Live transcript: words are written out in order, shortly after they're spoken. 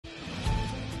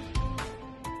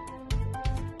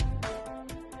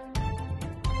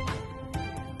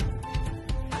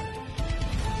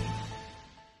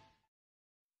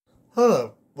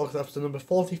Hello, welcome to episode number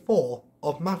 44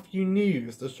 of Matthew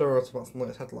News, the show about some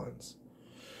latest headlines.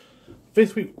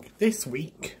 This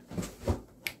week,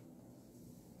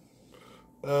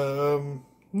 not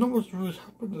much really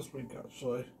happened this week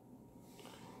actually.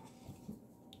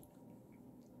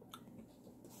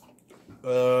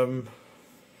 In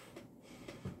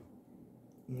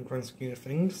the grand scheme of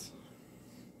things,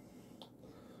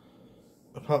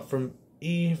 apart from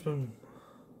even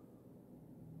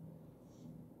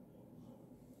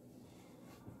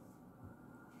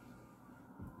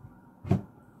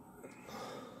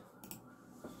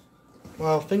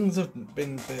well, things have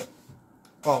been a bit,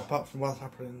 well, apart from what's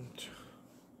happened.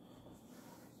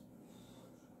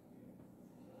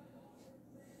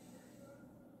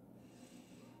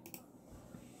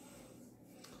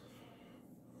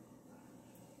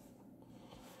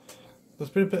 There's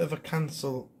been a bit of a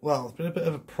there's been a bit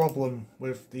of a problem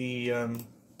with the,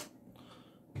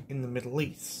 in the Middle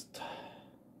East.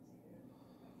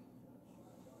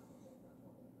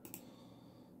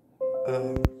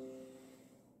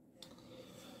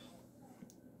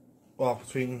 Well,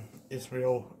 between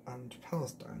Israel and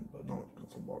Palestine, but not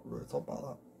really talk about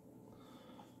that.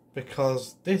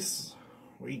 Because this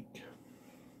week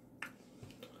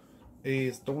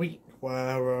is the week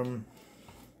where,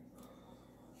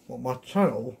 well, my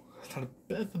channel has had a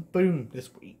bit of a boom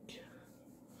this week.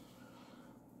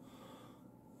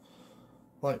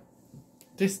 Like,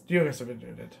 this video video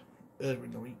I did earlier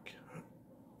in the week,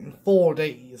 in 4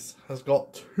 days, has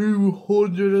got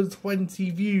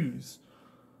 220 views.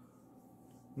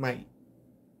 Mate,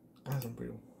 that's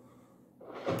unreal.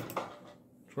 Do you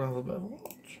want to have a bit of a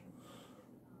watch?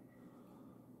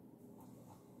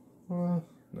 No,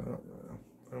 I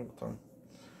don't have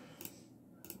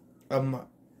time.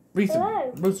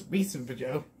 Most recent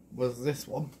video was this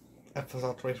one,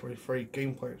 FSR 2023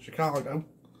 gameplay at Chicago.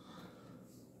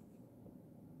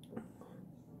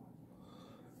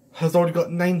 Has already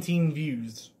got 19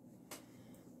 views.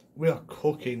 We are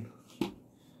cooking.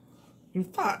 In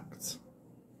fact,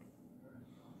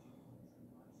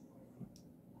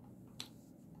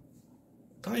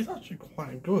 that is actually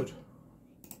quite good.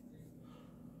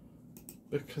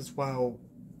 Because, well,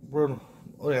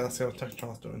 let's see how Tech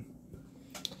Channel's doing.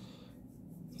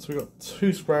 So we got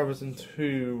 2 subscribers and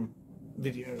 2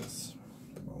 videos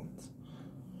at the moment.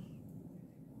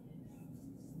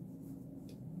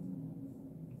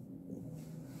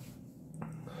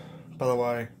 By the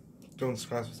way, don't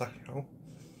subscribe to Tech Channel.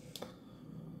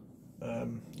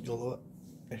 You'll love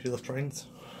it if you love trains.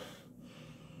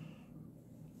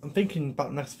 I'm thinking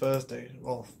about next Thursday,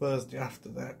 well, Thursday after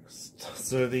next,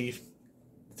 so the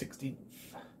 16th.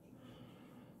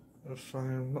 If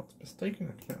I'm not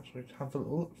mistaken, I can actually have a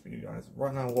little look for you guys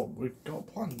right now what we've got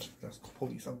planned for the next couple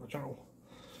of weeks on the channel.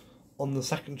 On the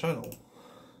second channel.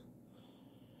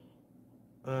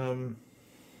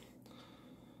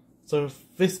 So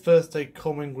this Thursday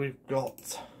coming, we've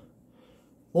got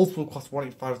multiple class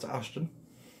 185s at Ashton,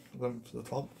 then for the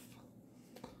 12th.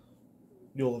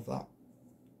 You'll love that.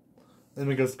 Then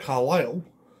we go to Carlisle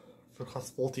for class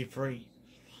 43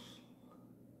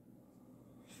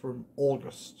 from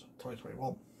August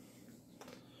 2021.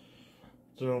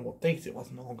 Don't know what date it was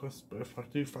in August, but if I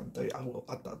do find a date, I will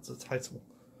add that to the title.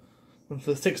 And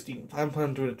for the 16th, I'm planning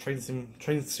on doing a Train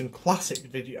Sim Classic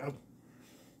video.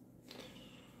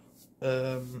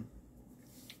 I'll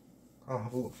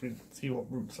have a look through to see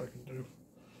what routes I can do.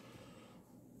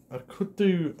 I could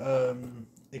do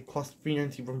a class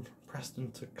 390 run from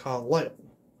Preston to Carlisle,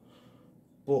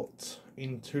 but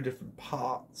in 2 different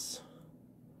parts.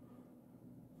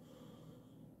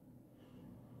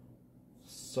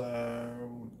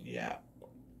 So yeah.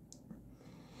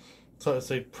 So I'd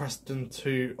say Preston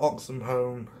to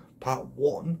Oxenholme part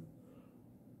 1,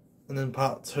 and then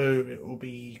part 2 it will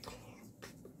be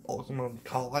Oxenholme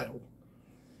Carlisle.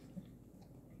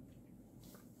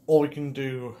 Or we can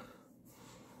do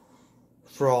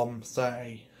from,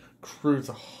 say,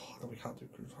 Cruiser. No, we can't do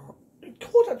Cruiser. We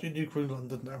could actually do Cruiser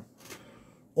London now.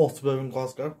 Or Suburban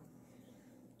Glasgow.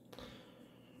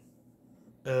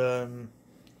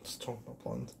 Just talking about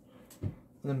plans. And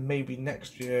then maybe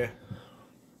next year,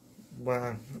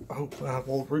 when I hope I have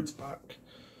all the routes back.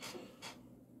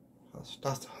 That's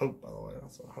the hope, by the way.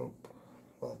 That's a hope.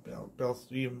 I'll be able to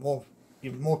do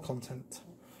even more content.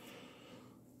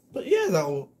 But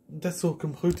yeah, this will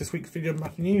conclude this week's video of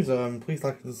Matthew News. Please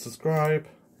like and subscribe,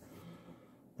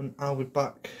 and I'll be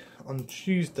back on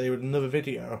Tuesday with another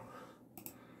video.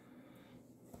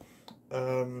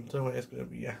 Don't know what it's going to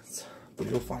be yet, but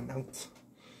you'll find out.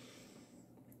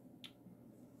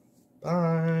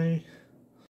 Bye.